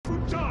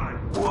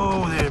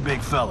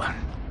big fella.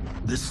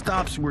 This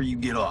stops where you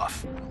get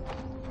off.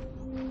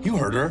 You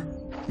heard her.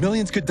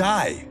 Millions could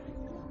die.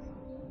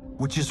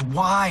 Which is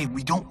why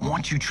we don't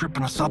want you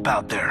tripping us up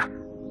out there.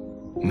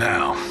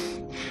 Now,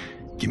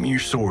 give me your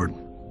sword.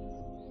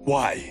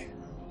 Why?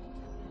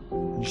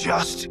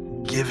 Just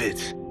give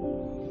it.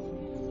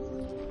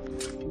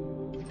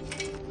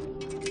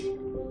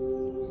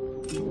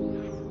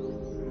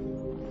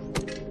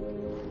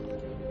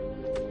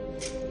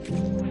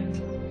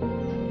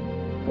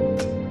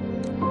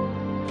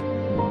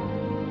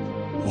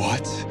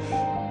 What?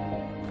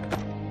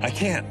 I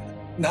can't.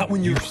 Not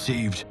when You've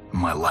saved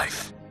my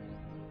life.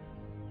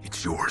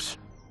 It's yours.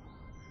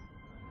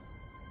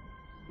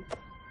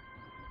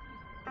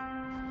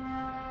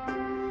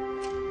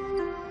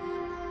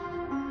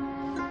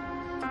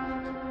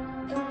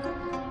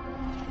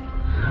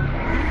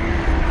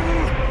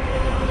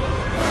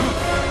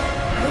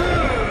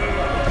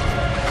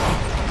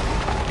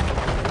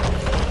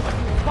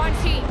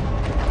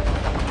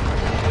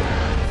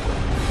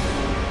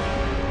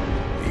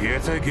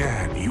 Yet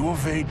again, you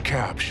evade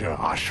capture,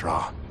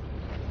 Ashra.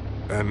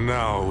 And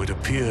now it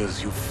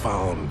appears you've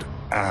found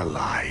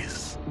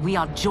allies. We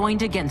are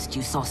joined against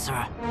you,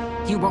 sorcerer.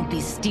 You won't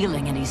be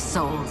stealing any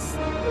souls.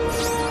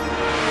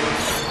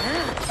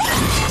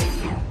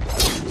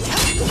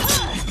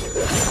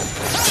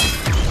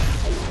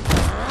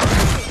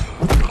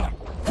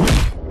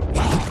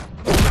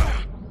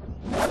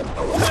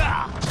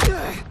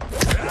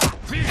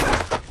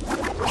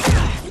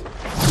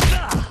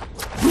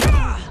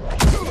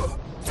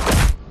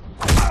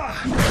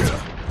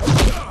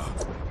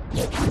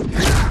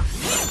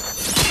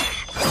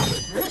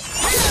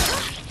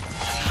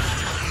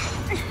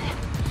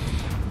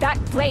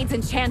 Blade's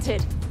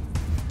enchanted.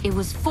 It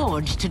was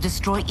forged to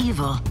destroy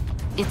evil.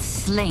 It's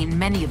slain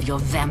many of your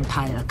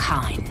vampire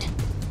kind.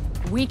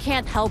 We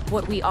can't help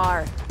what we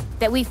are.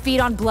 That we feed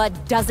on blood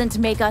doesn't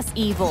make us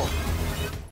evil.